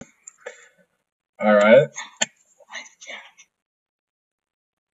Alright.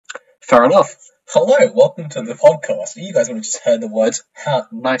 Fair enough. Hello, welcome to the podcast. You guys would have just heard the words,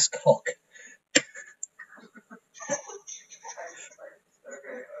 nice cock.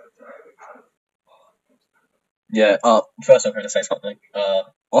 Yeah, first I'm going to say something.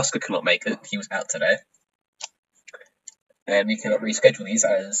 Oscar could not make it. He was out today. And we cannot reschedule these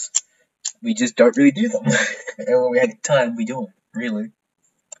as we just don't really do them. And when we had time, we do them, really.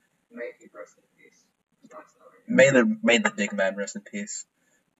 May the big man rest in peace.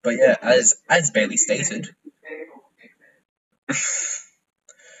 But yeah, as Bailey stated,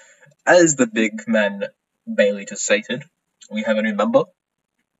 as the big man Bailey just stated, we have a new member.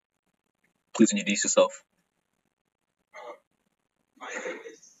 Please introduce yourself. My name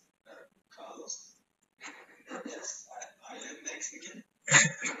is Carlos. Yes, I am Mexican.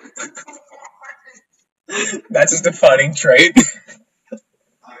 That's his defining trait.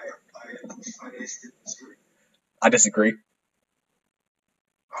 I disagree.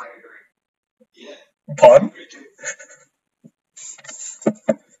 I agree. Yeah. Pardon?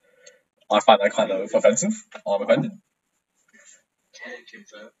 I find that kind of offensive. I'm offended. Can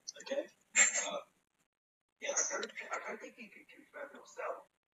confirm, okay? Yes. I think he can confirm himself.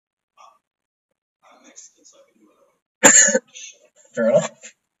 I'm Mexican, so I can do whatever. Fair enough.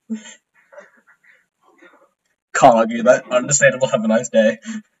 Can't argue that. Understandable. Have a nice day.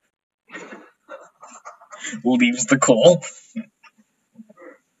 Leaves the call.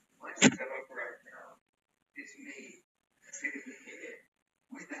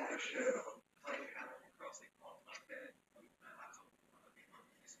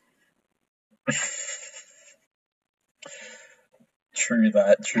 True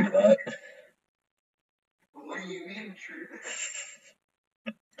that. What do you mean, true?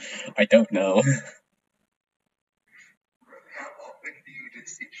 I don't know. How often do you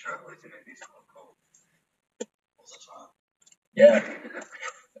just see travelers in a Discord call? All the time. Yeah.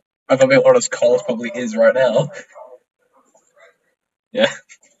 If I'm being honest, Carlos probably is right now. Yeah.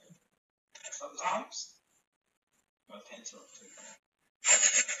 Sometimes. My pants are off too.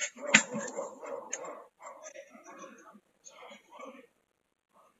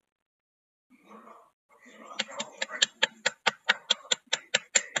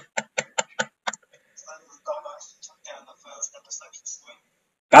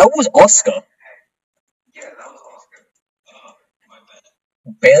 That was Oscar. Yeah, that was Oscar. My bad.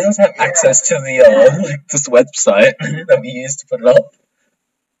 Bailey doesn't have access to the this website that we used to put it up.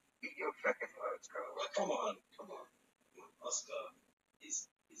 Come on. Oscar, he's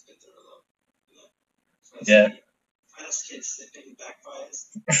been through a lot. You know? Yeah. First kid slipping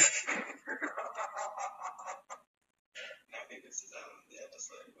backfires. I think this is the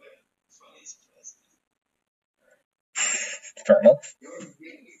episode where Funny's first. Fair enough.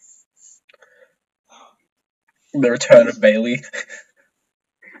 The return of Bailey.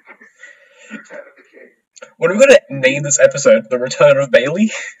 What are we going to name this episode? The Return of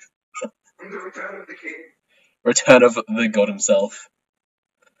Bailey? The Return of the King. Return of the God himself.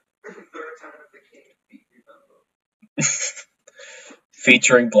 The Return of the King.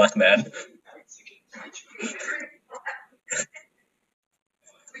 Featuring Black Man.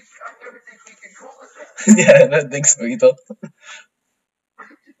 Yeah, I don't think so either.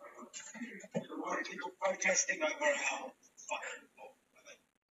 People protesting over how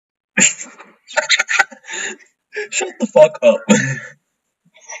Shut the fuck up.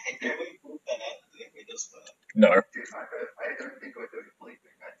 No. I don't think we're doing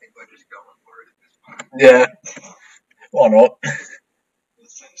bleeping. I think we're just going for it at this point. Yeah. Why not?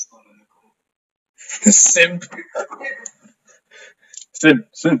 Simp. Simp.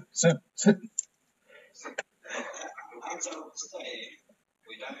 As I would say,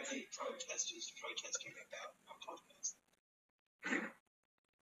 we don't need protesters protesting about our podcast.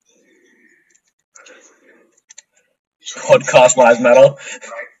 Podcast Lives Matter.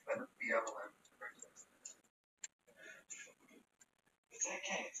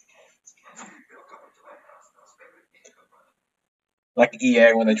 Like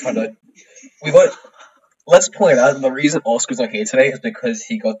EA when they try to... Let's point out, the reason Oscar's not here today is because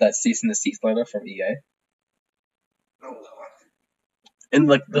he got that cease and desist letter from EA. In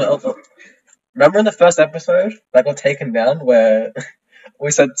like remember in the first episode that got taken down where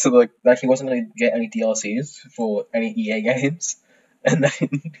we said to that he wasn't going to get any DLCs for any EA games, and then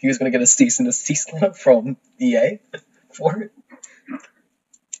he was going to get a cease and desist letter from EA for it.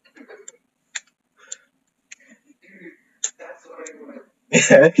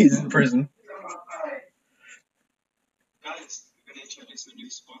 Yeah, he's in prison. Guys, we're going to introduce a new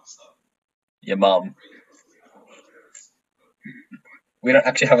sponsor. Your mum. We don't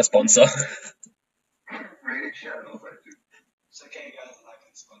actually have a sponsor. Sure, no, but dude. It's okay, guys. I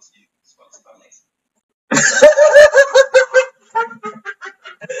can sponsor you. Sponsored by Mason.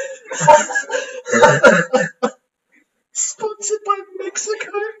 Sponsored by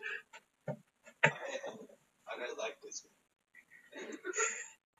Mexico. I don't like this one.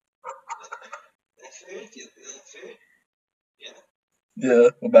 That food? That food? Yeah. Yeah,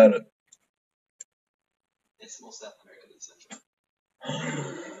 what about it? It's more South American than Central.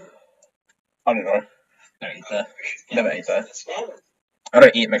 I don't know. Don't eat that. Yeah, Never ate that. it's salmon. I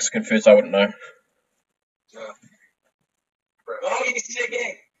don't eat Mexican food, so I wouldn't know. Why are you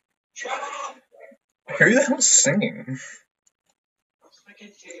singing? Shut up! Who the hell's singing? I'm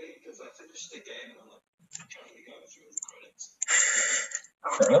fucking kidding because I finished the game and I'm like trying to go through the credits.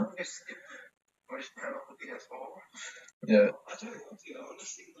 Fair enough. I just turn off the PS4. Yeah. I don't want to. I want to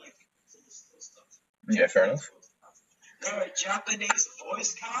see like some of the still stuff. Yeah, fair enough. There are Japanese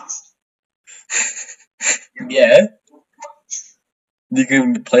voice cast. Yeah. You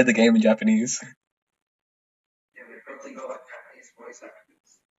can play the game in Japanese. Yeah, they probably got like Japanese voice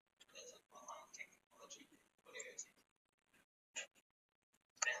actors. There's a lot of technology. What do you think?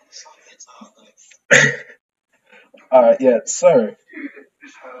 Man, the song hits hard though. Alright, yeah, so. Dude, it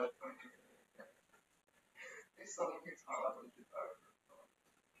just heard. This song hits hard.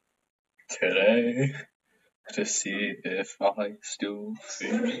 Today, to see if I still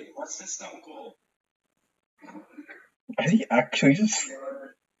feel. Siri, what's this song called? Has he actually just.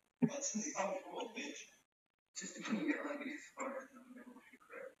 What's this song called, bitch? Just to get like these photos in the middle of your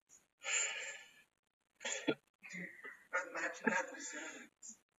credits. Dude, imagine that the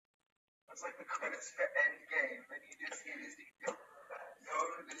Sims. That's like the credits for Endgame, and you just hear this go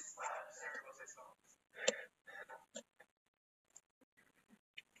to this slap. Siri, what's this song?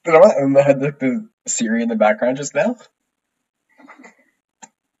 Did I had the Siri in the background just now?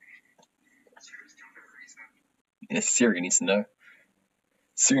 Siri's doing it for reason. Yeah, Siri needs to know.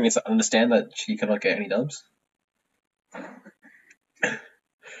 Siri needs to understand that she cannot get any dubs. She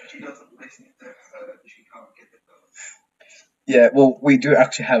doesn't listen to her, she can't get the dubs. Yeah, well, we do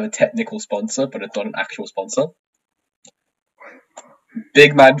actually have a technical sponsor, but it's not an actual sponsor.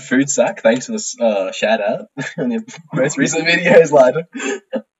 Big Man Food Sack, thanks for the shout out on the most recent videos, lad. I'm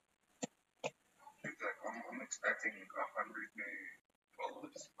expecting 100 new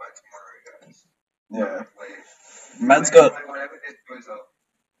followers by tomorrow, guys. Yeah. Wait. Man's got, Whenever it goes up.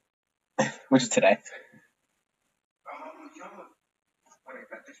 which is today. Yeah. Wait,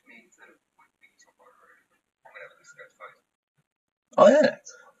 that just means that it would be tomorrow. Whenever this goes posted. Oh, yeah.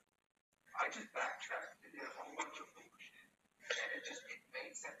 I just backtracked and did a whole bunch of bullshit. And it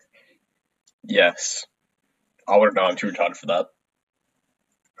made sense anyway. Yes. I wouldn't know, I'm too retarded for that. Oh,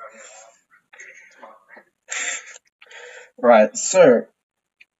 yeah. Come on, man. Right, so,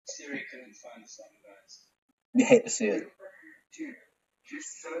 Siri couldn't find the song, guys. you hate to see it. Dude,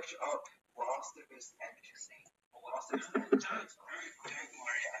 just search up Last of Us Ecstasy. Last of Us Ecstasy. Don't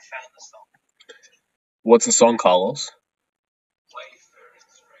worry, I found the song. What's the song, Carlos? Wayfarer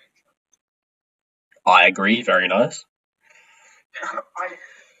Stranger. I agree, very nice.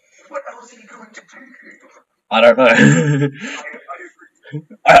 What else are you going to do? I don't know. I agree.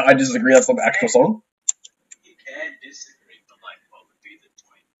 I disagree, that's not the actual song. You can disagree, but like, what would be the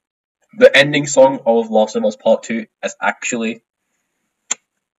point? The ending song of Last of Us Part 2 is actually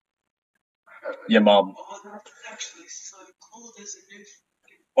your mum. Oh, that's actually so cool. There's a new.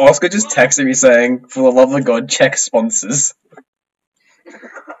 Oscar just texted me saying, for the love of God, check sponsors. Did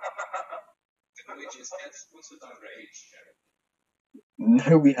we just get sponsored by Rage?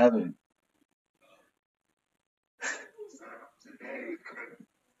 No, we haven't.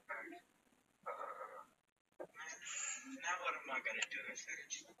 Now what am I gonna do if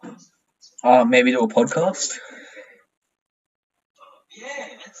I Maybe do a podcast? yeah,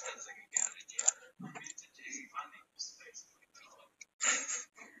 that sounds like a good idea. It's a Jay-Z funding space.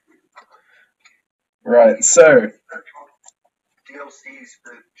 Right, so, DLCs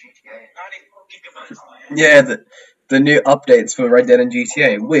for GTA. 90 gigabytes. yeah, the new updates for Red Dead and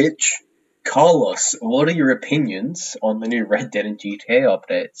GTA, which, Carlos, what are your opinions on the new Red Dead and GTA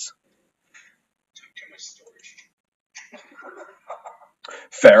updates? Too much storage.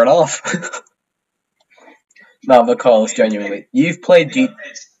 Fair enough. No, but Carlos, genuinely, you've played Gigabytes and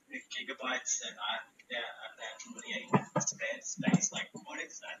that 28 space. Like, what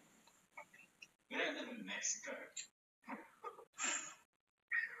is that? We don't live in Mexico.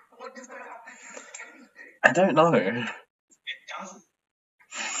 What does that have to do with anything? I don't know. It doesn't.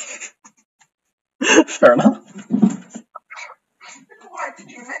 Fair enough. Why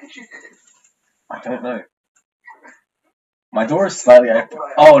did you mention it? I don't know. My door is slightly open.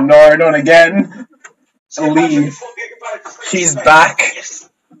 Oh no, not again! Leave. She's back.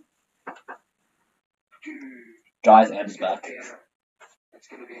 Guys, Amber's back. It's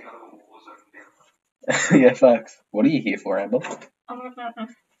gonna be another Warzone now. Yeah, facts. What are you here for, Amber?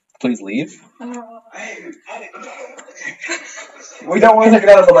 Please leave. We don't want to take it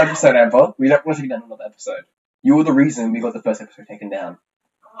out of another episode, Amber. We don't want to take it out of another episode. You were the reason we got the first episode taken down.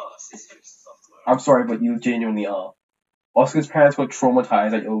 I'm sorry, but you genuinely are. Oscar's parents were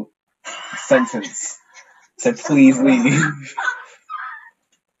traumatized at your sentence. So please leave.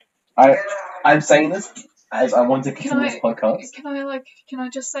 I'm saying this as I want to continue this podcast. Can I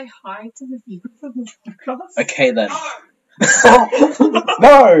just say hi to the viewers of this podcast? Okay then.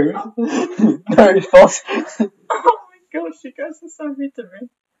 No! No, false. Oh my gosh, you guys are so mean to me.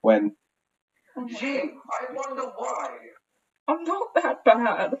 When? Oh my Gee, God. I wonder why. I'm not that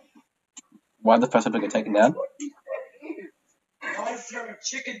bad. Why did the first episode get taken down? I'm from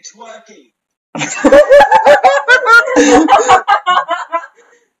chicken twerking.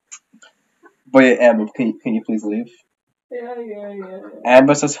 But yeah, Amber, can you please leave? Yeah.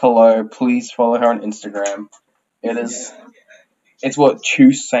 Amber says hello. Please follow her on Instagram. It's what,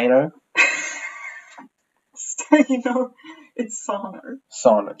 Chusano? Stano. It's Sano.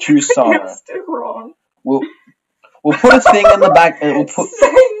 Sana. Chusano. You're still wrong. We'll put a thing in the back and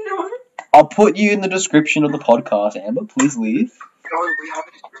Stano. I'll put you in the description of the podcast, Amber. Please leave. No, we have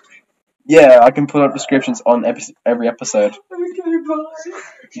a description. Yeah, I can put up descriptions on every episode. Okay, bye.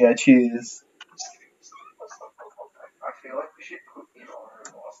 Yeah, cheers. I feel like we should put in honor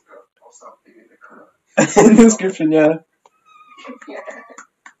of Oscar or something in the In the description, yeah.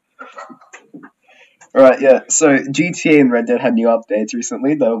 Right, yeah. So GTA and Red Dead had new updates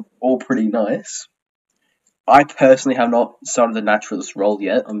recently. They're all pretty nice. I personally have not started the naturalist role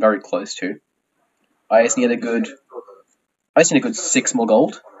yet. I'm very close to. I just need a good 6 more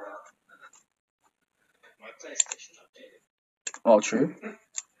gold. Oh, true.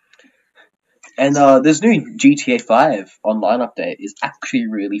 And this new GTA 5 online update is actually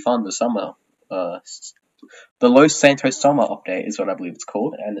really fun this summer. The Los Santos Summer update is what I believe it's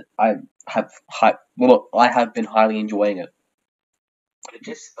called, and I have been highly enjoying it. It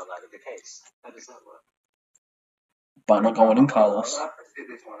is the latter the case. How does that work? By not going in, Carlos. I'll have to sit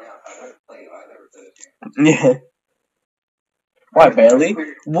this one out. I don't play either of those games. Yeah. Right, Bailey.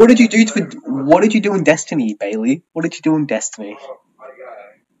 What did you do in Destiny, Bailey? What did you do in Destiny? I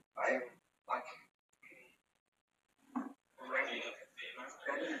am like rank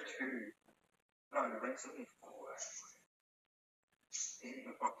 32. No, rank 74 in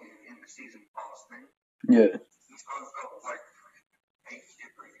the season pass thing. Yeah. These guys got like 8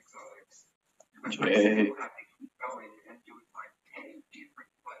 different exotics. But Yeah. I still have to keep going and doing like 10 different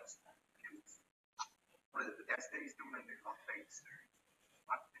quests. But the Destiny's doing a new update soon.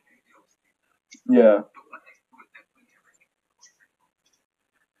 Like the new DLC. Yeah. But when they do it, they're doing everything.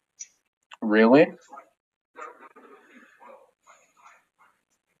 Really? It's like, they're really well,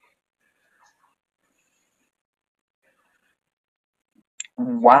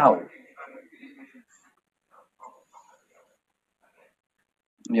 like, Wow.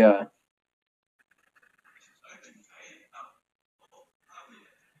 Yeah.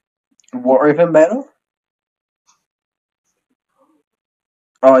 What even better?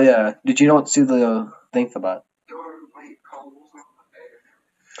 Oh yeah. Did you not see the thing for that? wait, Cole's not there.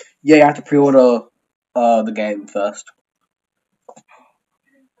 Yeah, you have to pre-order the game first. Of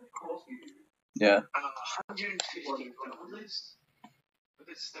course you do. Yeah. 150 dollars. But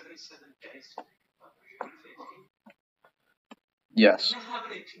it's 77 days to make 150. Yes. How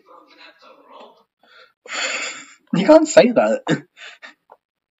many people are gonna have to roll? You can't say that.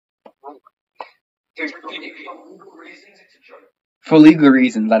 For legal reasons, it's a joke. For legal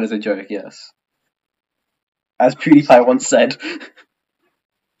reasons, that is a joke, yes. As PewDiePie once said. He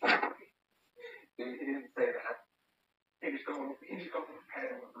didn't say that. He just got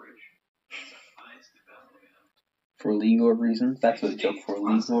prepared on the bridge. For legal reasons, that's a joke. For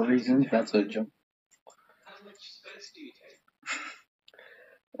legal reasons, that's a joke. How much space do you take?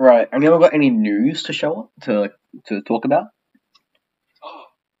 Right, have you ever got any news to show up to talk about? Oh,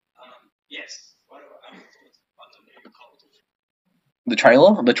 yes. What about The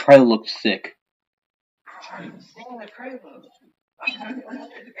trailer? The trailer looked sick. I've seen the trailer. I had it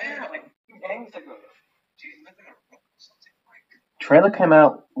air like 2 days ago. Do you live in a room or something like? Trailer came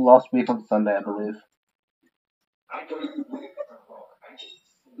out last week on Sunday, I believe. I don't live in a rock. I just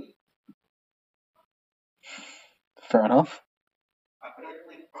sleep. Fair enough. I don't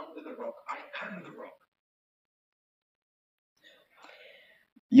live under the rock. I am the rock.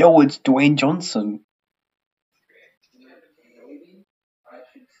 Yo, it's Dwayne Johnson. Maybe I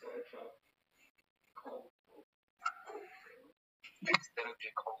should search up Cole instead of J.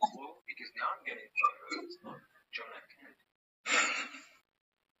 Coleslaw, because now I'm getting photos of John F. Kennedy.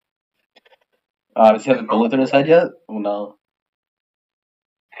 Does he have a bullet in his head yet? Oh no.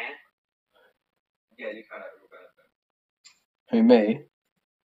 Yeah, you kind of about that. Who, me?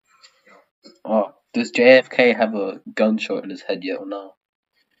 Oh, does JFK have a gunshot in his head yet or no?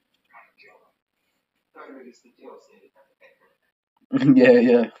 Yeah,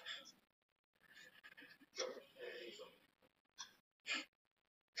 yeah.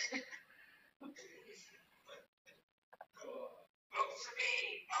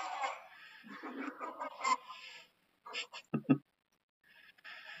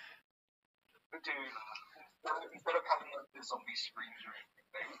 Dude, instead of having like the zombie screams or anything,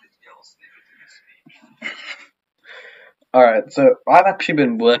 they would just yell snippets in his speech. Alright, so I've actually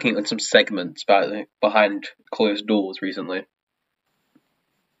been working on some segments behind closed doors recently.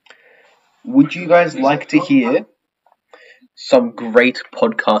 Would you guys like to hear some great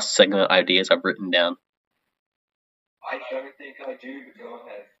podcast segment ideas I've written down? I don't think I do, but go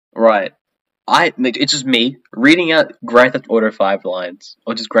ahead. Right. It's just me reading out Grand Theft Auto 5 lines,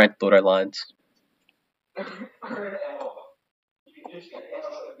 or just Grand Theft Auto lines. You can just get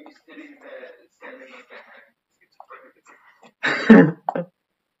out of me sitting there, standing like that.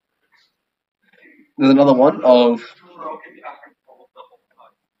 There's another one of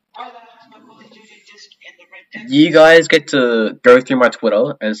you guys get to go through my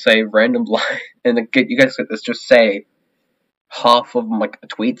Twitter and say random line, and you guys get to just say half of my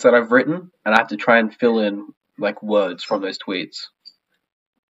tweets that I've written, and I have to try and fill in like words from those tweets.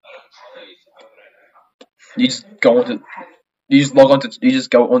 You just go onto, you just log onto, you just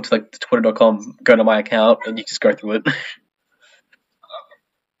go onto like twitter.com, go to my account, and you just go through it.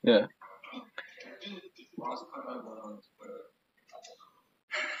 Yeah.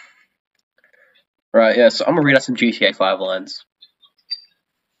 Right, yeah, so I'm gonna read out some GTA 5 lines.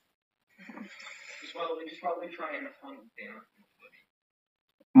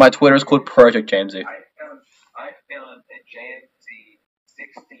 My Twitter is called Project Jamesy. I found a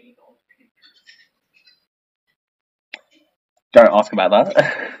JMZ16 on Pinterest. Don't ask about that.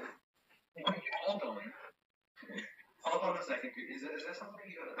 Hold on a second. Is there something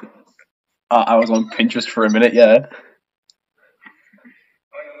you gotta tell us? I was on Pinterest for a minute, yeah. Okay,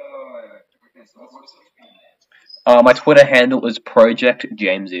 so what's My Twitter handle is Project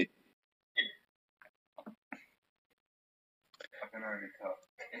Jamesy. I can already tell.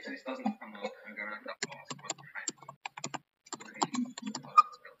 If this doesn't come up, I'm gonna have to ask what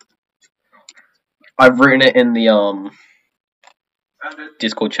I've written it in the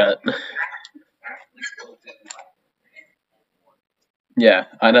Discord chat. Yeah,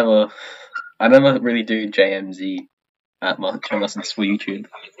 I never really do JMZ that much unless it's for YouTube.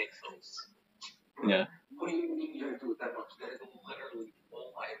 Yeah. What do you mean you don't do it that much? That is literally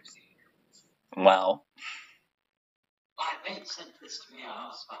all I have seen. Wow. My mate sent this to me. I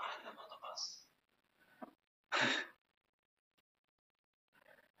was behind them on the bus.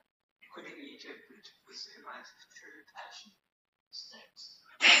 Quitting Egypt, which was my true passion. Sex.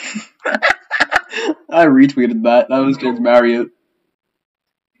 I retweeted that. That was James Marriott.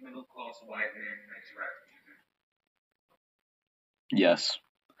 Middle class white man makes rap music. Yes.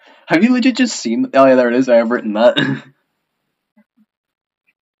 Have you legit just seen? Oh yeah, there it is. I have written that. I am.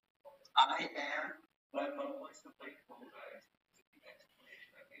 My mom wants to play Fall Guys.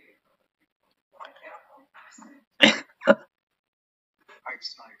 I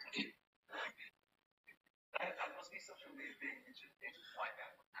excited. That must be such a weird thing. It's just white man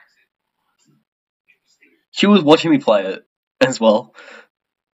with accent. She was watching me play it as well.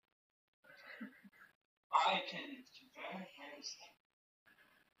 I can compare things.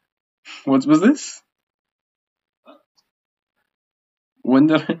 What was this? When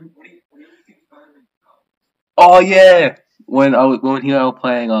did I... What do you think Bowman called? Oh yeah, when he was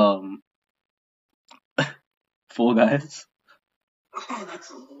playing Fall Guys. Oh, that's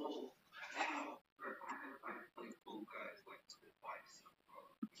a little. I play Fall Guys like twice.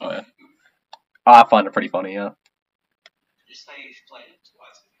 Oh yeah. I find it pretty funny, yeah. You say you've played it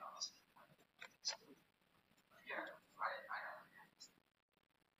twice, to be honest. Yeah,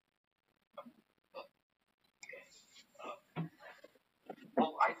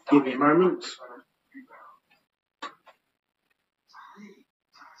 well, I Give me a moment.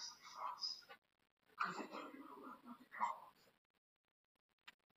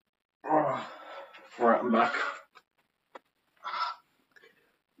 Right, I'm back.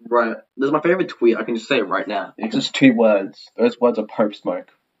 Right, this is my favorite tweet. I can just say it right now. It's just 2 words. Those words are Pope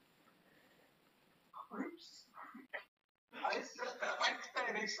Smoke. I said that like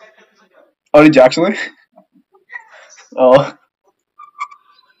 30 seconds ago. Oh, did you actually? Oh.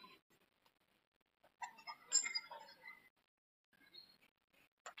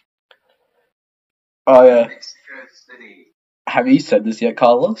 Oh yeah. Mexico City. Have you said this yet,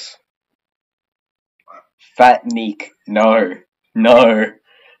 Carlos? Fat Neek. No. No.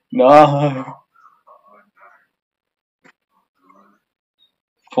 No.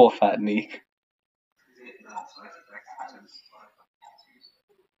 Poor Fat Neek.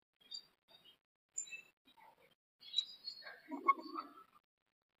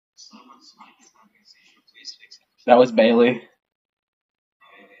 Someone's microphone musician, please fix it. That was Bailey. Okay.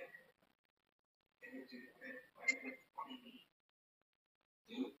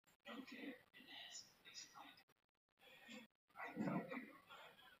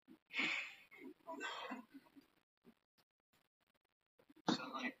 So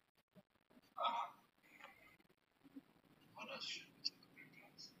like, what else should we talk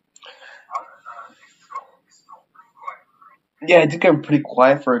about? Yeah, it did go pretty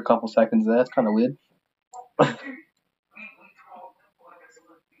quiet for a couple seconds there. That's kind of weird.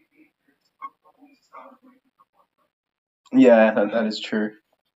 Yeah, that is true.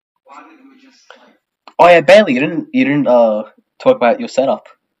 Why didn't we just like? Oh yeah, Bailey, you didn't talk about your setup.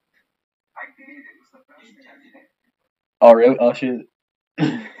 Oh really? Oh shit.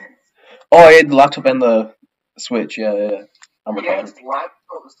 Oh yeah, the laptop and the Switch. Yeah, yeah, yeah. I'm Yeah, recording. it's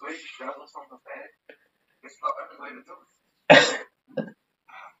laptop, the Switch, regardless on the bed. It's not related to it.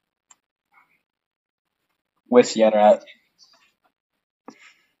 Where's Sienna at?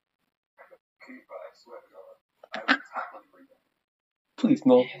 Cooper, I swear to God. I would tackle him again. Please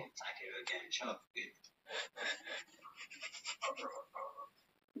no. Yeah, attack you again, Chuck.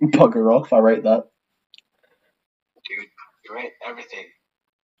 Bugger off. I rate that. Dude, you rate everything.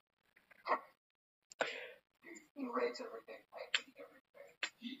 He rates everything. I hate everything.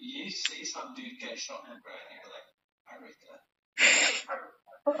 You see some dude get shot in the brain, and you're like, I rate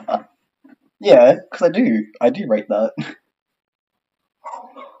that. Yeah, because I do. I do rate that. Oh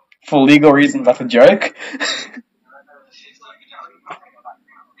no. For legal reasons, that's a joke. She's like,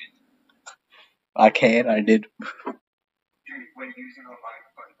 I can. I did. Dude, when using a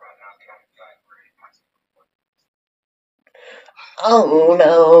microphone right now, the other guy really has Oh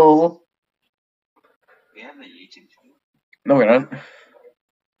no. we have a YouTube channel. No, we don't. Oh,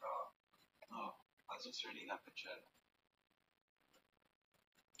 I was just reading up a chat.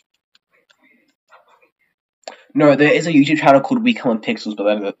 No, there is a YouTube channel called We Come in Pixels, but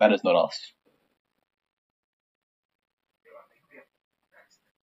that is not us.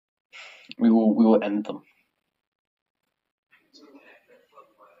 We will end them.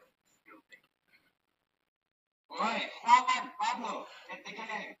 Right, Juan, Pablo, get the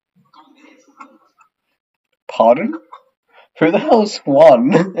game. Pardon? Who the hell's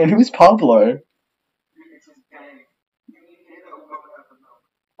Juan? And who's Pablo? It's his gang.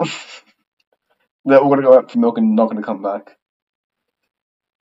 They're all gonna go out for milk and not gonna come back.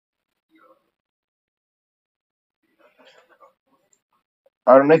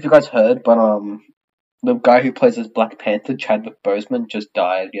 I don't know if you guys heard, but the guy who plays as Black Panther, Chadwick Boseman, just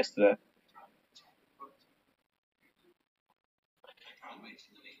died yesterday. Can't wait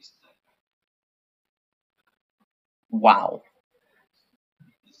for the news. Wow.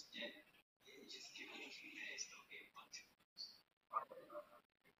 Just give it a few days, there'll be a bunch of news.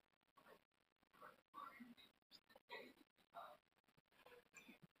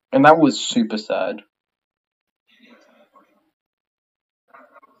 And that was super sad.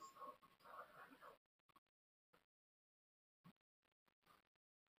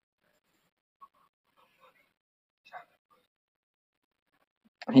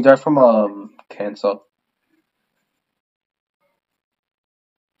 He died from cancer.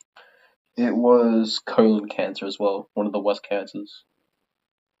 It was colon cancer as well, one of the worst cancers.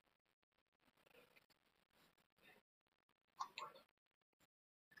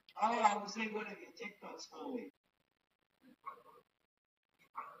 Oh, I was saying one of your TikToks for me.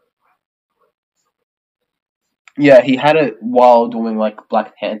 Yeah, he had it while doing like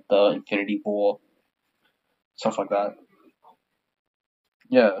Black Panther, Infinity War, stuff like that.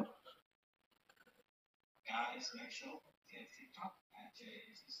 Yeah. Guys, make sure to get TikTok at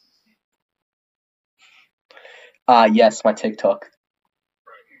JACC. Yes, my TikTok.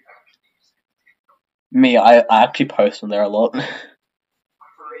 Me, I actually post on there a lot. It's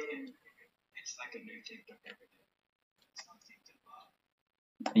like a new TikTok every day. Something to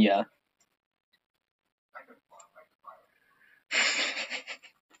buy. Yeah.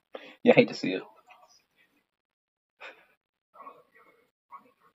 You hate to see it.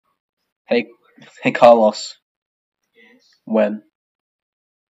 Hey, Carlos. Yes. When?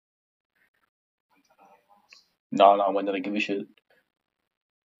 No, when did I give a shit?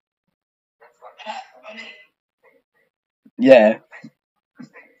 Yeah.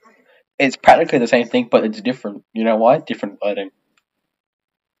 It's practically the same thing, but it's different. You know why? Different wording.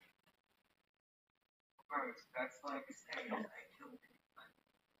 Gross. That's like saying I killed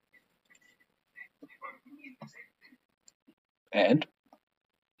And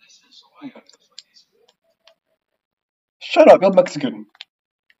This is why I have the funniest war. shut up, you're Mexican.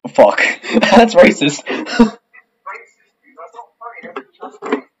 Fuck, that's racist. racist, dude. That's not funny. That's just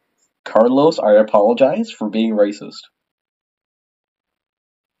racist. Carlos, I apologize for being racist.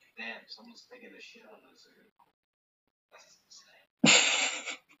 Damn, someone's taking a shit on us. That's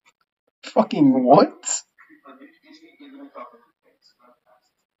insane. Fucking what?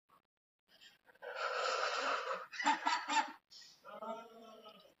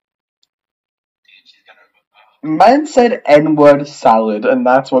 Dude, she's gonna. Man said N-word salad, and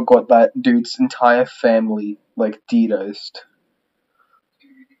that's what got that dude's entire family, like, DDoSed.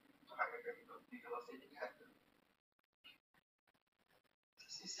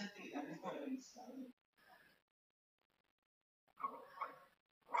 She said the everybody salad.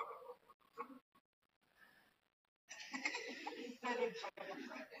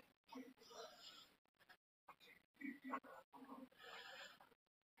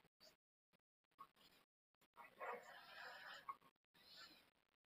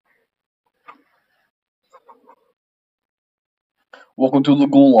 Welcome to the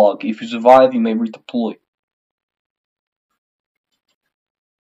Gulag. If you survive, you may redeploy.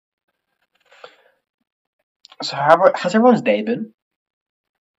 So, has everyone's day been?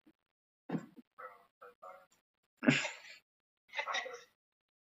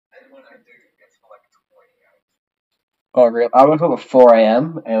 Oh, really? I woke up at 4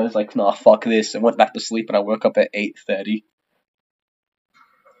 a.m. and I was like, nah, fuck this, and went back to sleep, and I woke up at 8:30.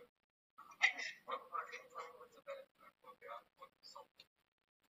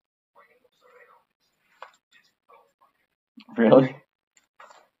 Really? I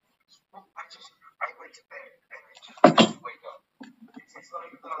went to bed and I just wake up. It's not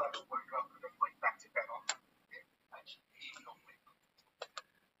even that I woke up and I went back to bed on. I just don't wake up.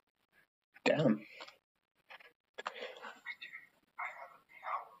 Damn. I have a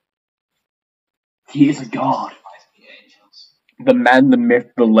power. He is a god. The angels. The man, the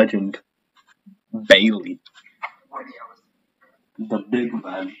myth, the legend. Bailey. When he was The big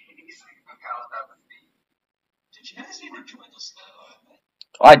man. he's sleeping with cows that was me. Did you guys ever join the server?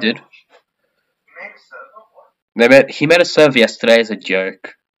 I did. He made a server. What? He made a serve yesterday as a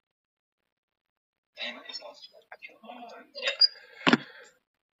joke. Damn, it is also.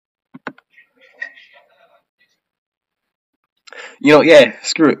 You know, yeah,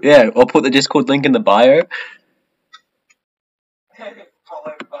 screw it. Yeah, I'll put the Discord link in the bio.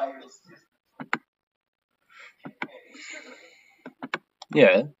 Followed by his sister.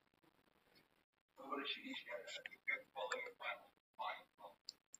 Yeah. What is she? Followed by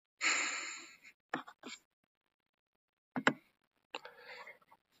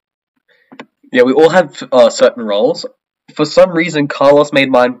Yeah, we all have certain roles. For some reason, Carlos made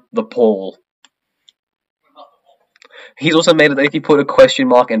mine the Paul. He's also made it that if you put a question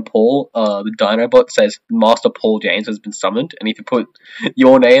mark and Paul, the Dinobot says Master Paul James has been summoned, and if you put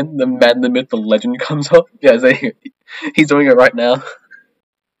your name, the man, the myth, the legend comes up. Yeah, so he's doing it right now.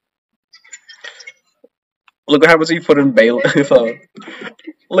 Look what happens if you put in Bailey. Look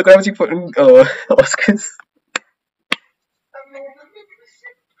what happens if you put in Oscars.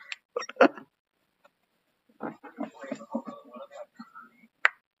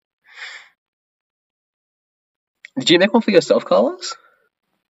 Did you make one for yourself, Carlos?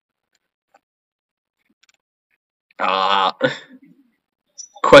 Ah.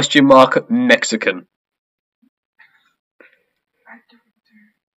 Question mark Mexican.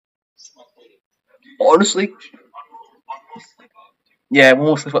 Honestly, yeah, one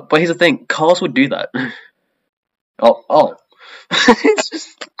more slip up. But here's the thing, Carlos would do that. Oh. It's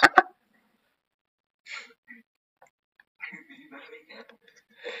just...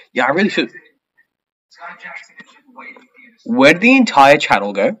 Yeah, I really should. Scott Jackson is just waiting for you to Where did the entire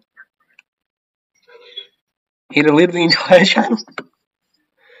channel go? He deleted the entire channel.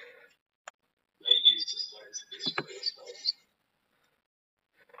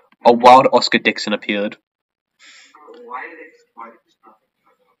 A wild Oscar Dixon appeared. Why did it stop?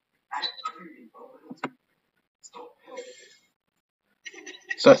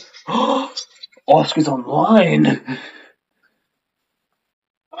 So, Oscar's online. It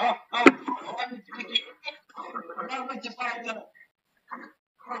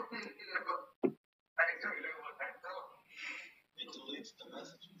deletes the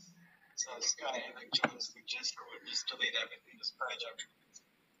messages. So Sky like joins the Discord, just delete everything, just purge everything.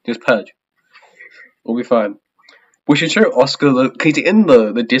 Just purge. We'll be fine. We should show Oscar because he's in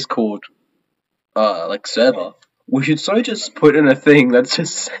the Discord like server. We should just put in a thing that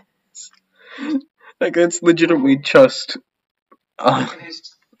just says like it's legitimately just actually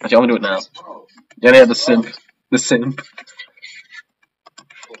I'm gonna do it now. Yeah, the simp. The simp.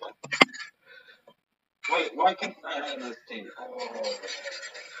 Wait, why can't I have this thing?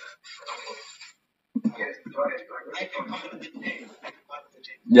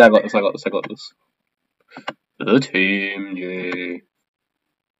 Yeah, I got this. The team, yeah.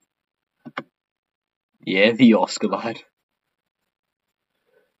 Yeah, the Oscar lad.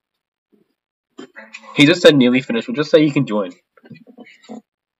 He just said nearly finished. We'll just say you can join.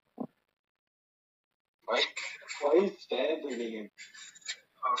 Why is Dad leaving him?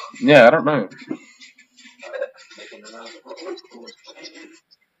 Yeah, I don't know.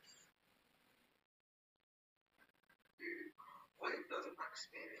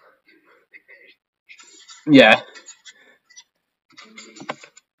 Yeah.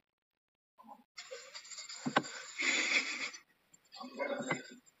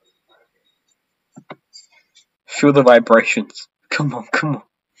 Feel the vibrations. Come on.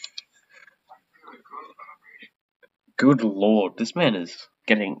 Good lord, this man is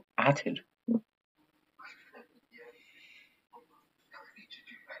getting atted.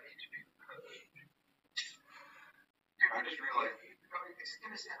 I just realized it's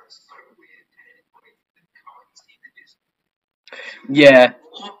gonna sound so weird to anybody that can't see the distance. Yeah.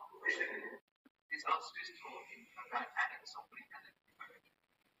 It's us just talking about adding something and then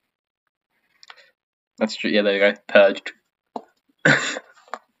That's true. Yeah, there you go. Purged.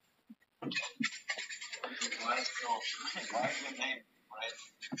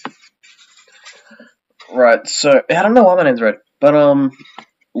 Right, so I don't know why my name's red, but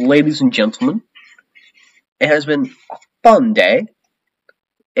ladies and gentlemen, it has been a fun day,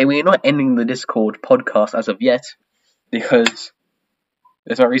 and we're not ending the Discord podcast as of yet because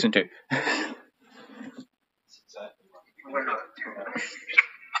there's no reason to. we're not doing that.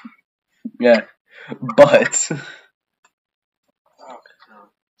 Yeah, but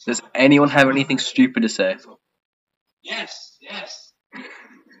does anyone have anything stupid to say? Yes.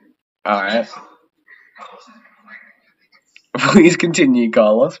 All right, please continue,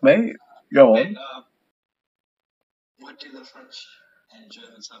 Carlos, mate. Go on. What do the French and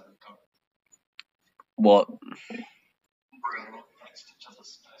Germans have in common? What? Next to each other,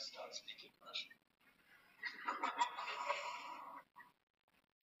 start speaking Russian.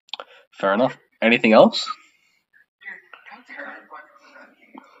 Fair enough. Anything else?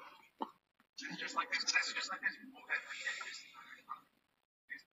 It's just like this. It's just like this.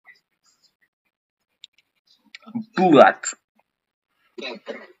 Bulat. This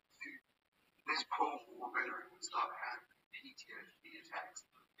poor veteran would start having PTSD attacks.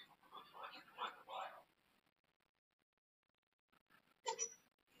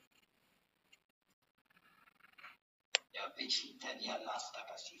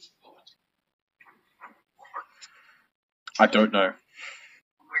 I don't know.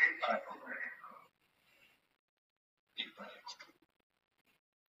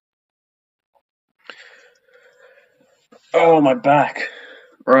 Oh, my back.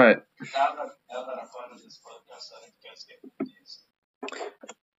 Right. Now that I'm part of this podcast, I think you guys get ideas.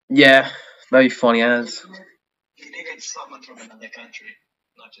 Yeah, that'd be funny as. You think it's someone from another country,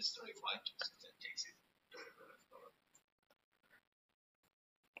 not just three white dudes that takes it.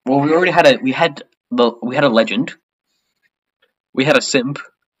 Well, we already had a legend. We had a simp.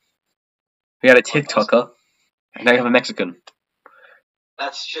 We had a TikToker. And now we have a Mexican.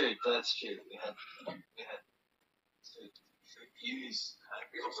 That's true. We had use.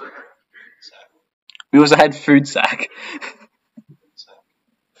 We also had Food Sack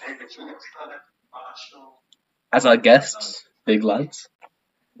as our guests. Big lads.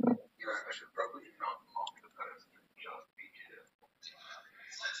 I should probably not mock the person who just beat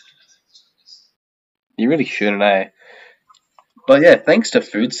you. You really shouldn't, eh? But yeah, thanks to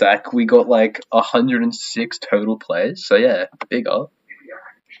Food Sack, we got like 106 total plays. So yeah, big up.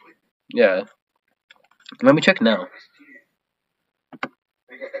 Yeah. Let me check now.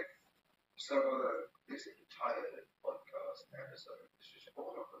 Okay. So this entire podcast episode is just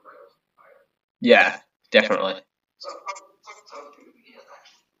all off the rails. Yeah, definitely. So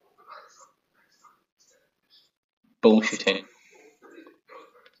Bullshitting.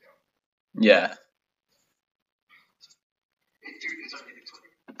 Yeah.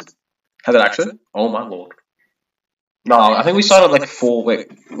 Has it actually? Oh my lord. No, I think we started like 4.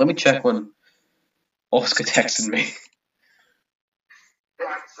 Wait, let me check when Oscar texted me.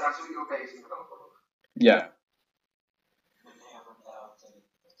 That's what you're basing it off of. Yeah.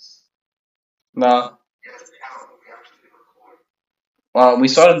 Nah. We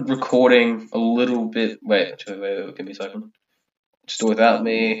started recording a little bit. Wait, give me a second. Still without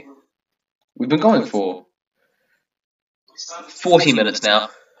me. We've been going for 40 minutes now,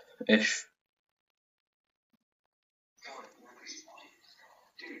 ish.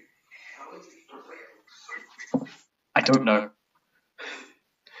 I don't know.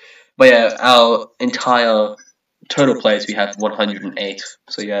 But yeah, our entire total plays we have 108.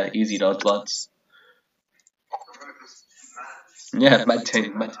 So yeah, easy dodge, lads. Yeah, mad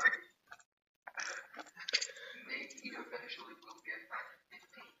team, mad team.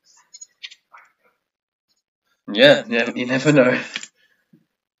 Yeah, you never know.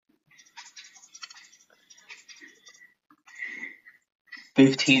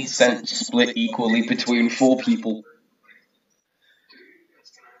 15 cents split equally between 4 people.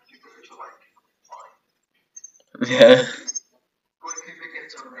 Yeah.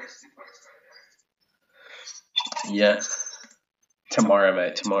 Yeah. Tomorrow,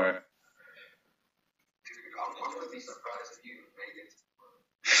 mate, tomorrow.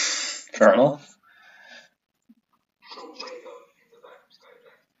 Fair enough.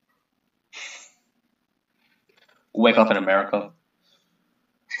 Wake up in America.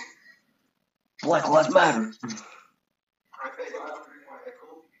 Black Lives Matter. As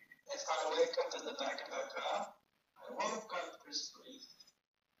I wake up in the back of a car, I woke up this week.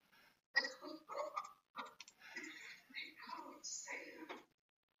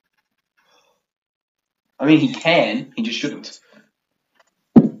 I mean, he can, he just shouldn't.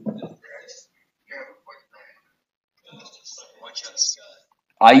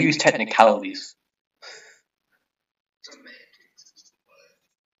 I use technicalities.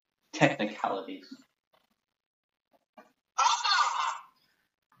 Technicalities.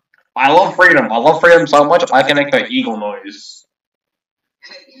 I love freedom. I love freedom so much I can make the eagle noise.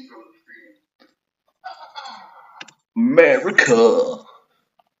 America.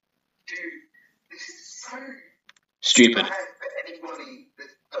 Stupid.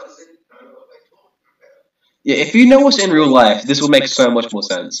 Yeah, if you know us in real life, this will make so much more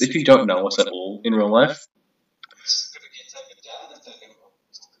sense. If you don't know us at all in real life,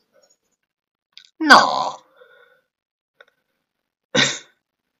 no.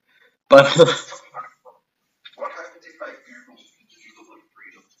 But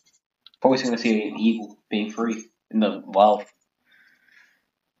probably going to see an eagle being free in the wild.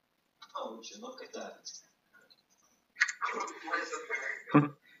 Oh, would you look at that?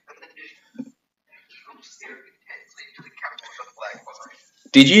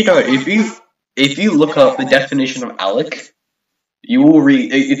 Did you know if you look up the definition of Alec, you will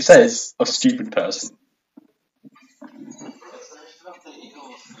read it says a stupid person.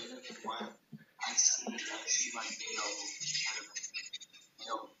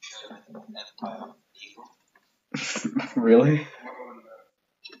 Really?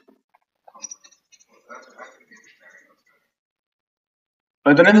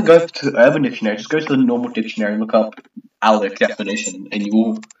 I don't even go to Urban Dictionary, just go to the normal dictionary and look up Alec definition and you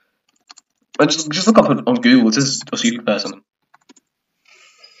will just look up on Google, it says a stupid person.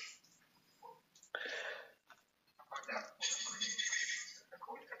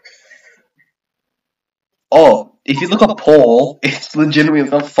 Oh, if you look up Paul, it's legitimately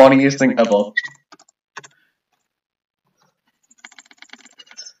the funniest thing ever.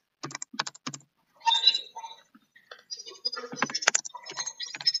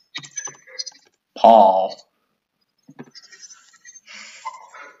 Paul.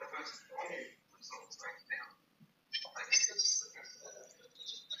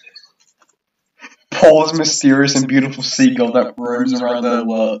 Paul's mysterious and beautiful seagull that roams around the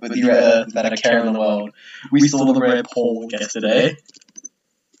world with the earth without a care in the world. We saw the rare Paul yesterday.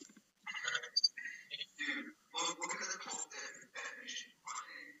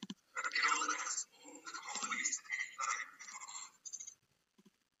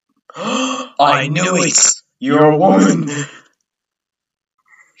 I knew it! You're a woman!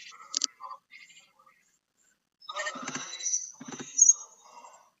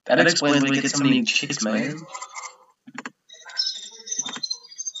 That explains why we get so many chicks, man.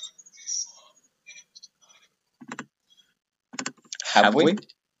 Have we?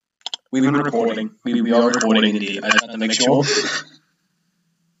 We've been recording. We are recording indeed. I just have to make sure.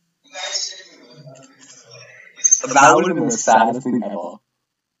 That would have been the saddest thing ever.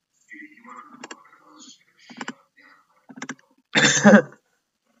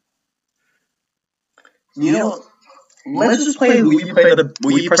 You know, let's just play will you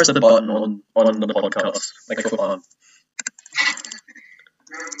press the button on the podcast, like for fun.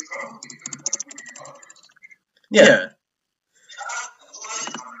 Yeah.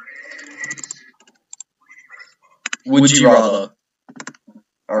 Would you rather?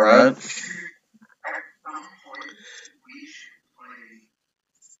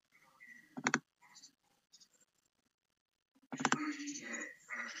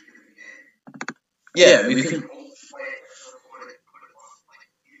 Yeah, we can.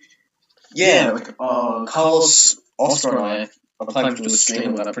 Yeah, like Carlos, Oscar, and I are planning to do a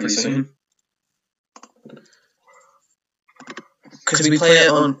stream of that pretty soon. Because we play it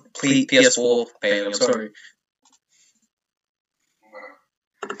on PS4, Bailey, I'm sorry.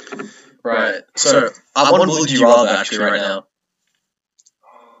 Right, so I'm on Would You Rather actually right now.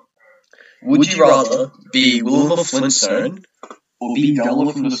 Would you rather be Wilma Flintstone or be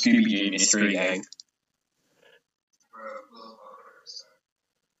Gulliver from the Scooby-Doo Mystery Gang?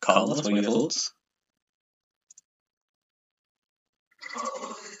 Carlos, what are your thoughts?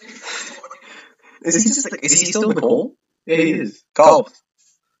 Is he still on the call? Yeah, he is. Carl,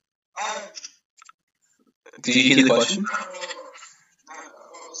 did you hear the question?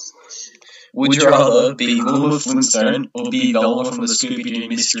 Would you rather be Wilma Flintstone or be Gulliver from the Scooby-Doo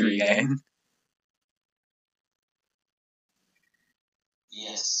Mystery Gang?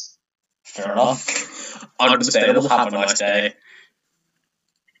 Yes. Fair enough. Understandable. Have a nice day.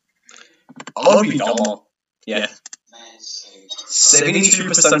 I want to be Dumber. Yeah.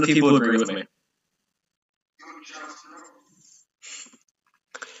 72% of people agree with me.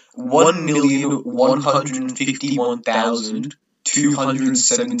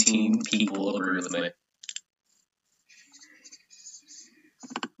 1,151,217 people agree with me.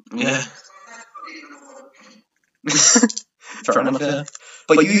 Yeah. Fair enough, yeah.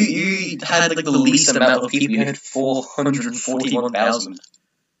 But you had like the least amount of people. You had 441,000.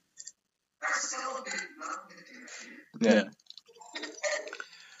 Yeah.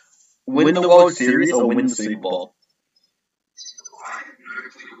 Win the World Series or win the Super Bowl?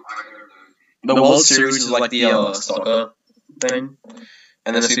 The World Series is like the soccer thing,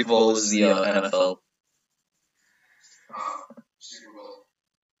 and the Super Bowl is the NFL.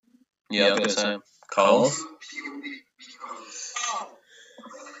 Yeah, I was gonna say. Carlos?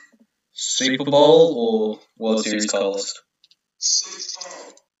 Super Bowl or World Series, Carlos?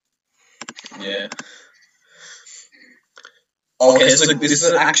 Yeah. Okay, so this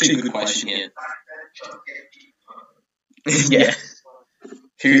is actually a good question here. Yeah.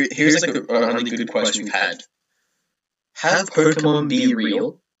 Here's like a really good question we've had. Have Pokemon be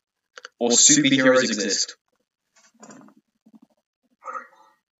real or superheroes exist?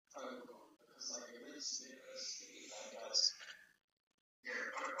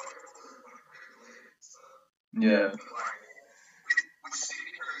 Yeah.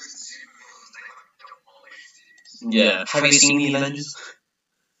 Yeah. Have you seen the Avengers?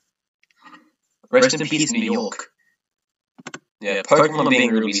 Rest in peace, New York. Yeah, Pokemon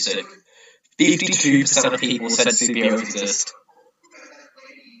being really sick. 52% of people said superheroes exist.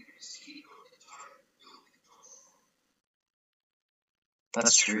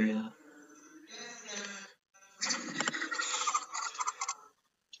 That's true, yeah.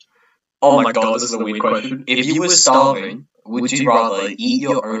 Oh my god, this is a weird question. If you were starving, would you rather eat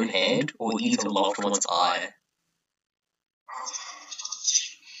your own hand or eat a loved one's eye?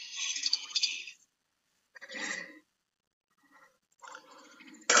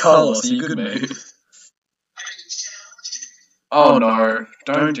 Carlos, you good, mate? Oh no,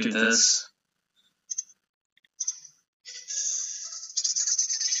 don't do this.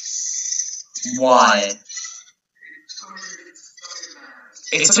 Why?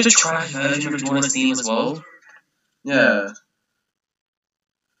 It's such a trash version of Join Us theme as well. Yeah.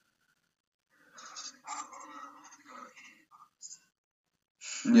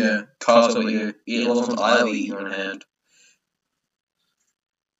 Yeah. Carlos, what you eat a loved one's eye or eat your own hand?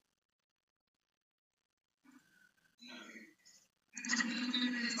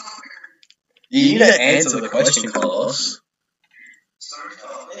 You need to answer the question, Carlos.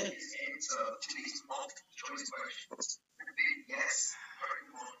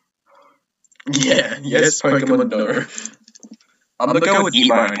 Yeah, yes, Pokemon, no. I'm gonna go with eat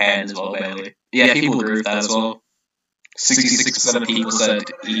my own hand as well, Bailey. Yeah, people agree with that as well. 66% of people said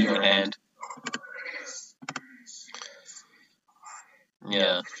eat your own hand.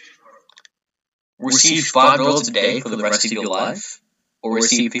 Yeah. Receive $5 a day for the rest of your life, or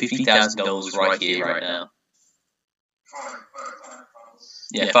receive $50,000 right here, right now.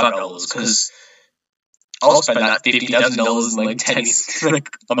 Yeah, $5, because I'll spend that $50,000 in like 10, like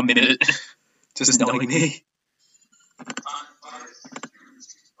a minute, just knowing me.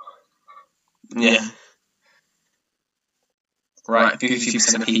 Yeah. Right,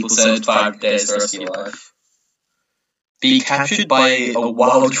 50% of people said 5 days the rest of your life. Be captured by a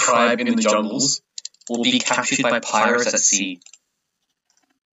wild tribe in the jungles, or be captured by pirates at sea.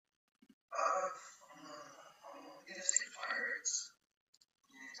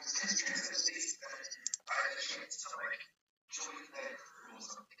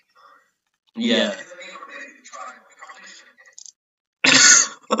 Yeah.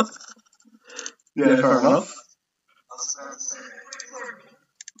 Yeah, fair enough.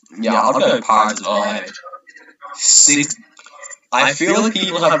 Yeah, I'll go Pirates as well. Hey. I feel like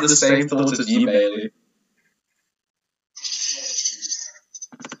people have the same thoughts as you, Bailey.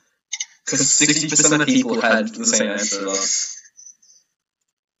 Because 60% of people had the same answer as us.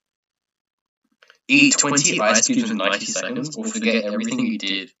 Eat 20 ice cubes in 90 seconds or forget everything you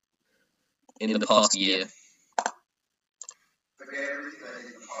did in the past year. Forget everything I did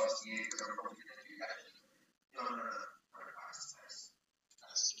in the past year because I'm probably going to do that.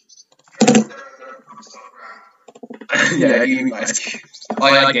 No. Stop around. Yeah, eating ice cubes. Oh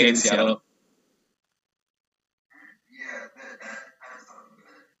yeah, I gained Seattle. Yeah, that's something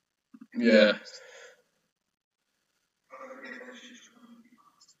that. Yeah.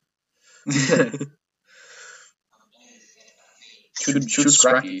 should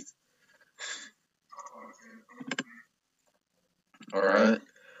Scrappy. Alright.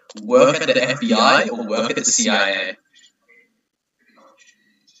 Work at the FBI or work at the CIA?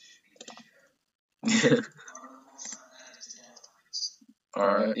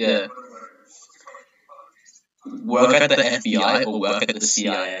 Alright, yeah. Work at the FBI or work at the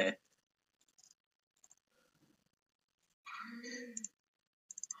CIA?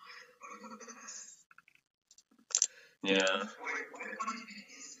 Yeah.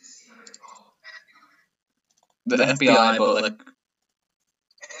 The FBI, but like.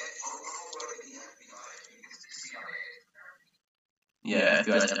 Yeah,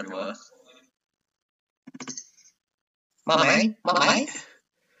 FBI's everywhere. Mummy?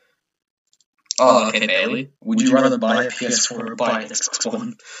 Oh, okay, Bailey. Would you rather buy a PS4 or buy an Xbox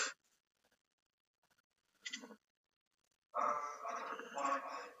One?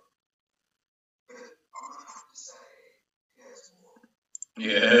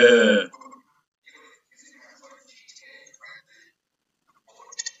 Yeah.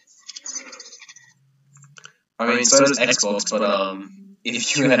 I mean, so does Xbox, but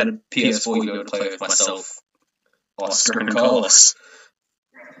if you had a PS4, you'd be able to play with myself, Oscar, and Carlos.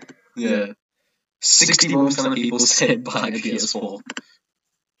 Yeah. 61% of people said buy a PS4.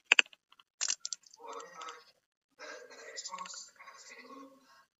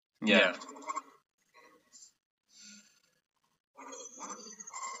 Yeah.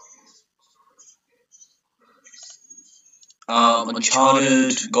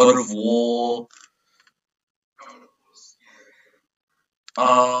 Uncharted, God of War.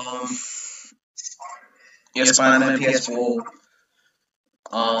 Yeah, Spider-Man PS4.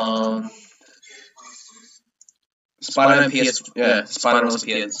 Spider-Man PS. Yeah, Spider-Man was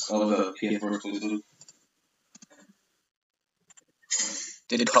PS. Was a PS4 exclusive.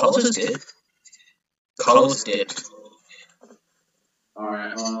 Did Carlos just dip? Carlos dipped.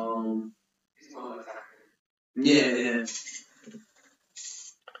 Alright, yeah.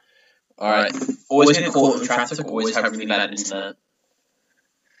 Alright. Always get caught in traffic, always have really bad internet.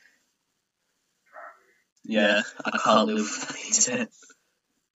 Yeah, I can't live without the internet.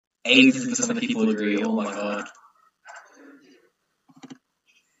 80% of people agree, oh my god.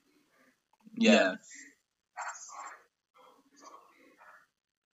 Yeah.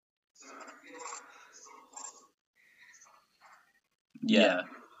 Yeah.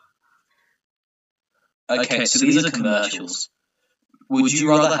 Okay, so these are commercials. Would you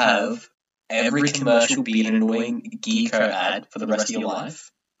rather have every commercial be an annoying Geeko ad for the rest of your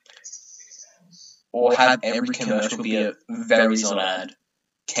life? Or have every commercial be a Verizon ad?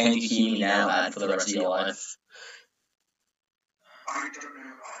 Can you hear me now ad for the rest of your life? I don't know.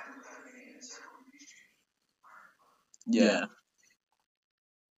 I don't have any answer. Yeah.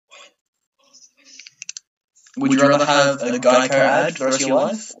 Would you rather have a Geico ad for the rest of your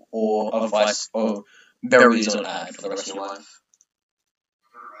life? Or a Verizon ad for the rest of your life?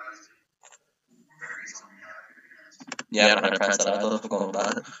 Yeah, I don't know how to pronounce that either. I've forgotten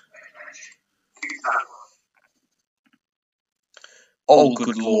about it. Oh,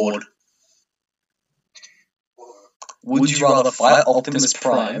 good lord. Would you rather fight Optimus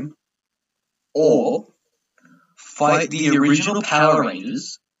Prime or fight the original Power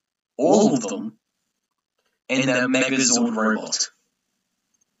Rangers, all of them, and their Megazord robot?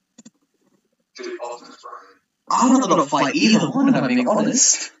 I don't want to fight either one, if I'm being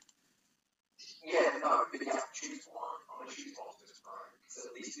honest. Yeah, no, but yeah, choose one. I'm gonna choose Optimus Prime because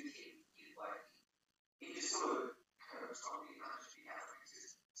at least with him, he just sort of curves on the actually has an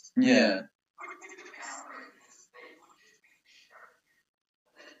existence. Yeah. With the Power Rangers, they would just be shown,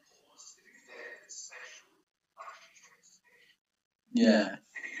 and then pause to do their special actually transformation. Yeah.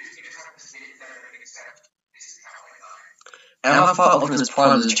 And you just have to sit there and accept this is how I die. And how far Optimus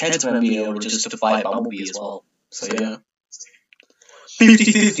Prime is a chance to be able to just defy Bumblebee as well. So yeah.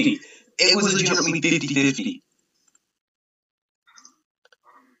 50-50. It was legitimately 50-50.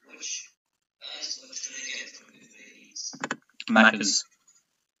 Which has what's going to get from the movies. Macca's.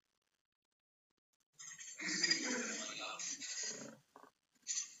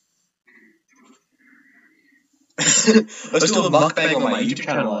 Let's do a mukbang on my YouTube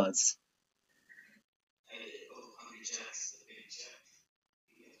channel, lads.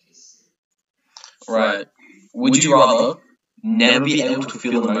 Right. Would you rather never be able to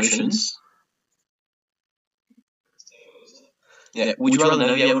feel emotions? Yeah. Would you rather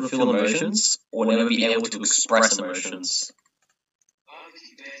never be able to feel emotions or never be able to express emotions?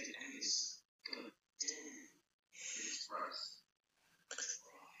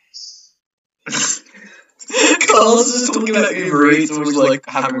 Carlos is just talking about Uber Eats, which is like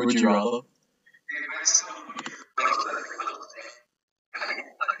having would you rather.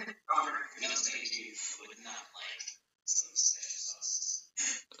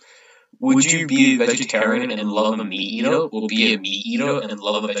 Would you be a vegetarian and love a meat eater, or be a meat eater and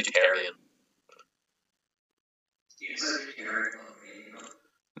love a vegetarian?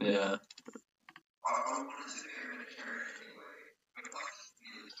 Yeah.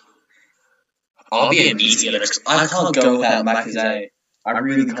 I'll be a meat eater. I can't go without Macca's. I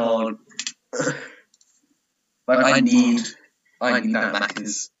really can't. Like I need that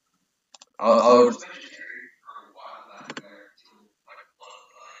Macca's. I would.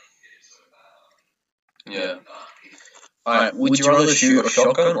 Yeah. Alright, would you rather shoot a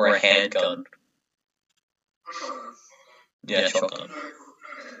shotgun or a handgun? Yeah, shotgun.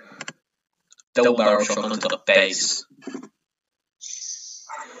 Double barrel shotgun's got a base.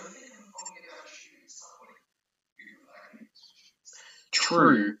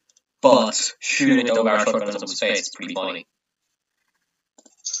 True, but shooting a double barrel shotgun at someone's face is pretty funny.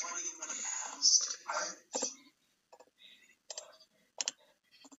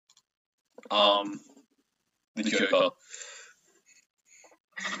 The Joker.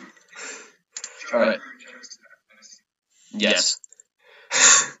 Alright. Yes.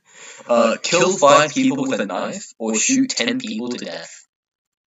 Kill 5 people with a knife or shoot 10 people to death.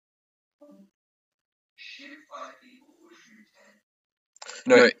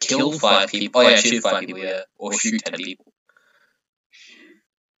 No, kill 5 people. Oh yeah, shoot 5 people, yeah. Or shoot 10 people.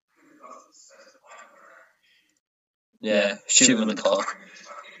 Yeah, shoot them in the cock.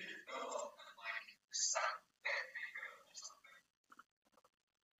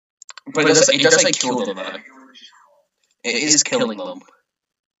 But it does like kill them though. It is killing them.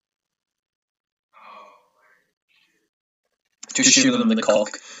 Just shoot them in the cock.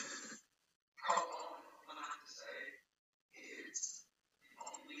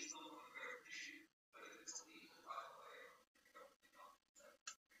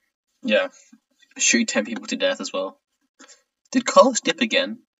 Yeah. Shoot 10 people to death as well. Did Carlos dip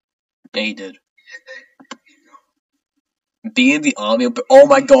again? Yeah, he did. Be in the army, but oh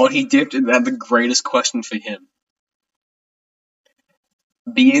my god, he dipped and had the greatest question for him.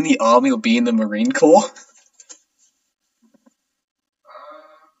 Be in the army or be in the Marine Corps?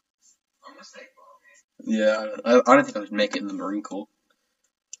 Yeah, I don't think I would make it in the Marine Corps.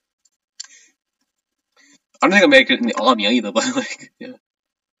 I don't think I'd make it in the army either, but like, yeah.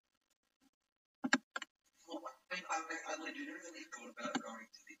 I legitimately thought about going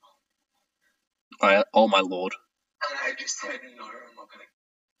to the Alright, oh my lord. and I just said no, I'm not gonna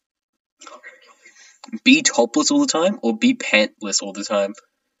kill people. Be topless all the time or be pantless all the time?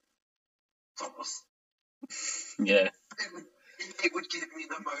 Topless. Yeah. It would give me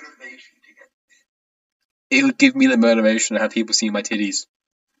the motivation to get. It would give me the motivation to have people see my titties.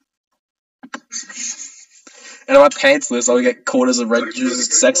 And if I'm pantsless, I'll get caught as a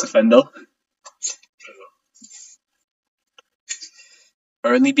registered sex offender.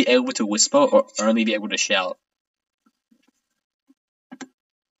 Only be able to whisper or only be able to shout?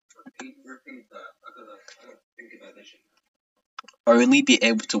 Repeat that. I gotta think about this shit. Only be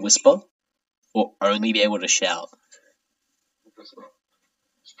able to whisper or only be able to shout? Just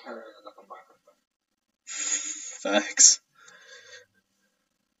carry it like a microphone. Facts.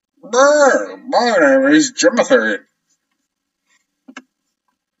 My name is Timothy.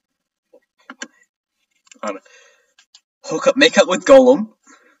 Make up with Gollum,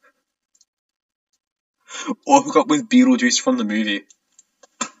 or hook up with Beetlejuice from the movie.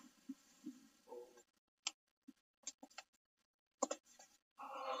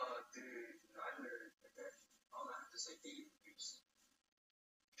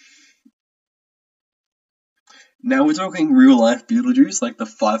 Now we're talking real life Beetlejuice, like the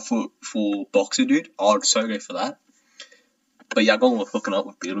 5'4" boxer dude. I'd so go for that. But yeah, I'm going with hooking up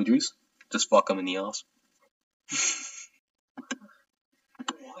with Beetlejuice. Just fuck him in the ass.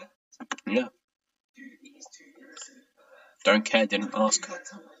 What? Yeah. Dude, he's too innocent for that. Don't care, didn't ask. Cut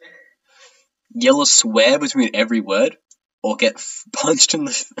to my hair. Yell a swear between every word, or get punched in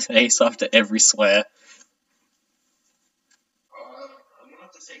the face after every swear. I'm gonna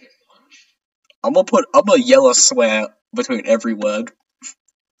have to say get punched. I'm gonna yell a swear between every word.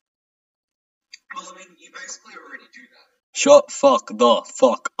 Well, I mean, you basically already do that. Shut fuck the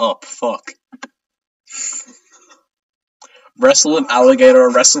fuck up, fuck. Wrestle an alligator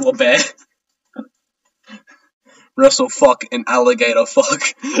or wrestle a bear. Wrestle fuck an alligator, fuck.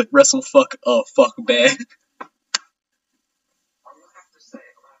 Wrestle fuck a fuck bear. I'm gonna have to say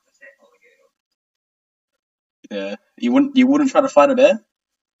alligator. Yeah. You wouldn't try to fight a bear?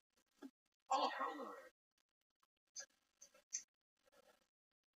 Oh, hell no.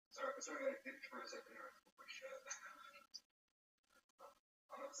 Sorry, I did for a second there. My shirt.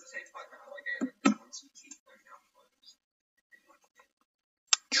 I'm gonna have to say it's like an alligator. Once you keep them down close.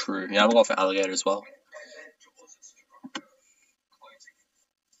 True. Yeah, I'm going for alligator as well.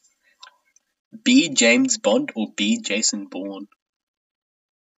 B. James Bond or B. Jason Bourne?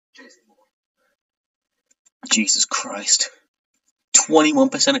 Jason Bourne. Jesus Christ.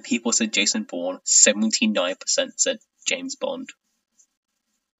 21% of people said Jason Bourne, 79% said James Bond.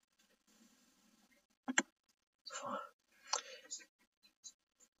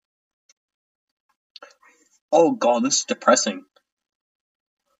 Oh god, this is depressing.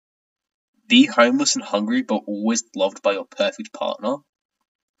 Be homeless and hungry but always loved by your perfect partner.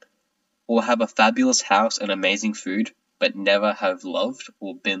 Or have a fabulous house and amazing food but never have loved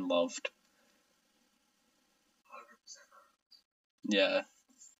or been loved. 100%. Yeah. It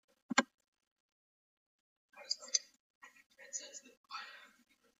says that I have to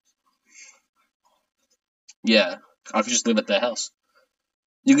be Yeah. I could just live at their house.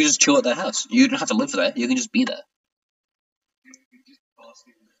 You can just chill at their house. You don't have to live there. You can just be there.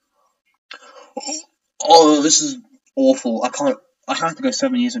 Oh, this is awful. I have to go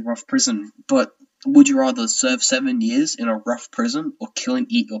 7 years in rough prison. But would you rather serve 7 years in a rough prison or kill and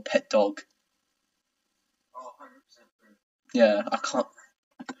eat your pet dog? Oh, 100% true. Yeah, I can't.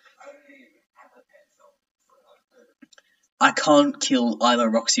 I don't even have a pet dog. I can't kill either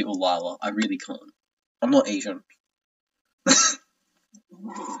Roxy or Lila. I really can't. I'm not Asian.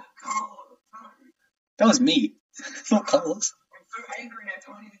 That was me. Not Carlos. I'm so angry I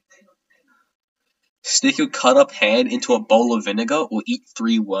can't even think of it. Stick your cut up hand into a bowl of vinegar or eat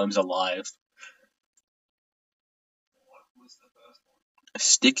 3 worms alive. What was the first one?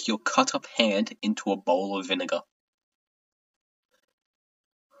 Stick your cut up hand into a bowl of vinegar.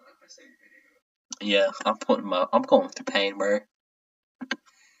 I'm not gonna say vinegar. Yeah, I'm going through pain, bro.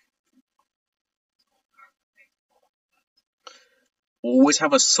 Always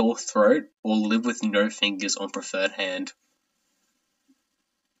have a sore throat or live with no fingers on preferred hand.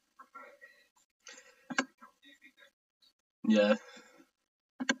 Yeah.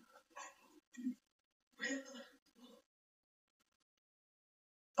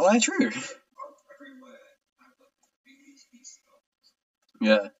 Oh, yeah, true.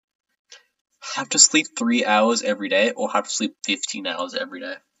 Yeah. Have to sleep 3 hours every day or have to sleep 15 hours every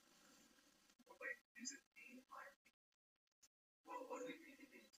day.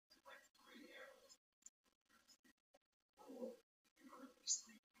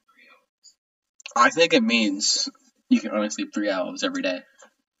 I think it means you can only sleep 3 hours every day.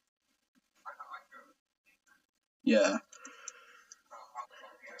 Yeah.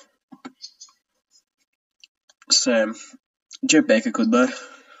 Same. Joe Baker could though.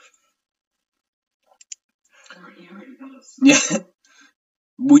 Yeah.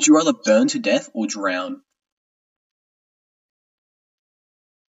 Would you rather burn to death or drown?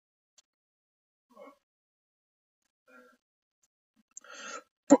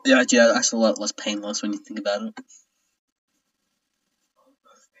 Yeah, that's a lot less painless when you think about it.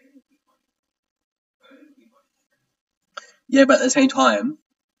 Yeah, but at the same time,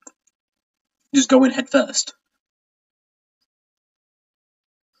 just go in head first.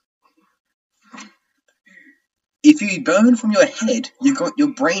 If you burn from your head,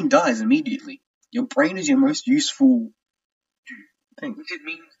 your brain dies immediately. Your brain is your most useful thing. Which it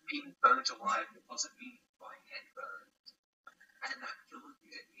means being burnt alive. It doesn't mean my head burned. And that killing you,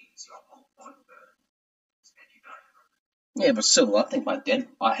 it means your whole body burns. And you die from it. Yeah, but still, I think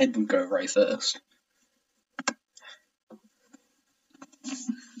my head would go right first.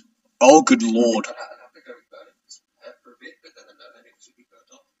 Oh, good lord. I'd have to go burn for a bit, but then it should be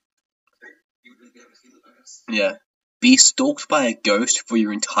burnt off. So you wouldn't be able to feel it, I guess. Yeah. Be stalked by a ghost for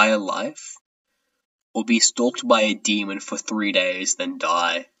your entire life, or be stalked by a demon for 3 days, then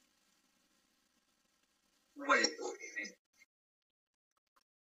die? Wait, what do you mean?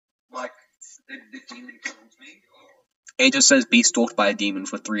 Like, the demon kills me? Or It just says be stalked by a demon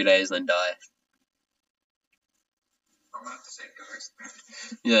for 3 days, then die. I'm gonna have to say ghost.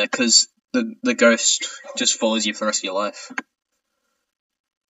 Yeah, because the ghost just follows you for the rest of your life.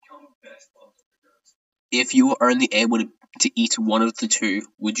 Kill the best ones of the ghost. If you were only able to eat one of the two,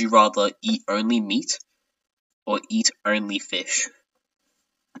 would you rather eat only meat or eat only fish?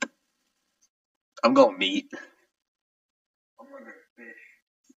 I'm going meat. I'm gonna go fish.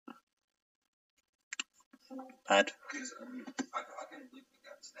 Bad. Because, I can live with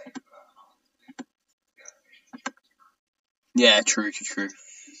that steak, but I can't live without fish. Yeah, true.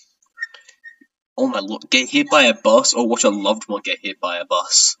 Oh my lord, get hit by a bus or watch a loved one get hit by a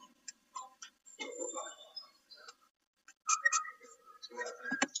bus?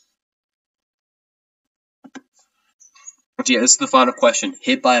 Yeah, this is the final question.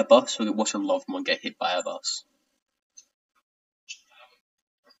 Hit by a bus or watch a loved one get hit by a bus?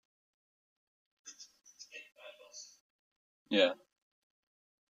 Yeah.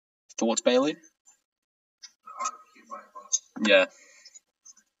 Thoughts, Bailey? Yeah.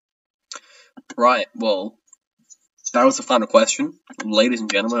 Right, well, that was the final question. Ladies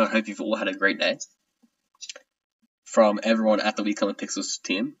and gentlemen, I hope you've all had a great day. From everyone at the We Come Pixels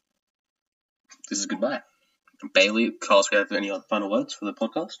team, this is goodbye. Bailey, Carlos, do you have any other final words for the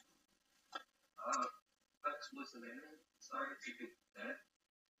podcast? Thanks for listening. Sorry if you could that.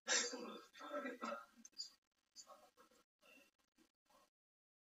 Sort of trying to get that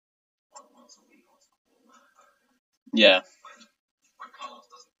once a week or something. Yeah. When Carlos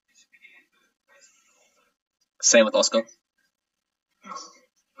doesn't disappear, basically all day. Same with Oscar.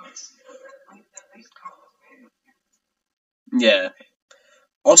 Yeah.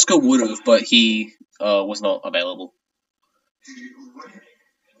 Oscar would have, but he was not available.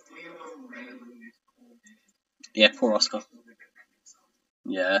 Yeah, poor Oscar.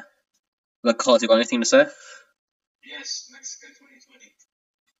 Yeah. But Carlos, you got anything to say? Yes, Mexico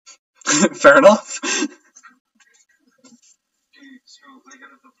 2020. Fair enough. So they got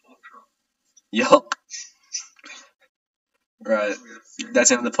the port truck. Yup. Right. That's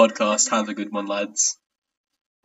the end of the podcast. Have a good one, lads.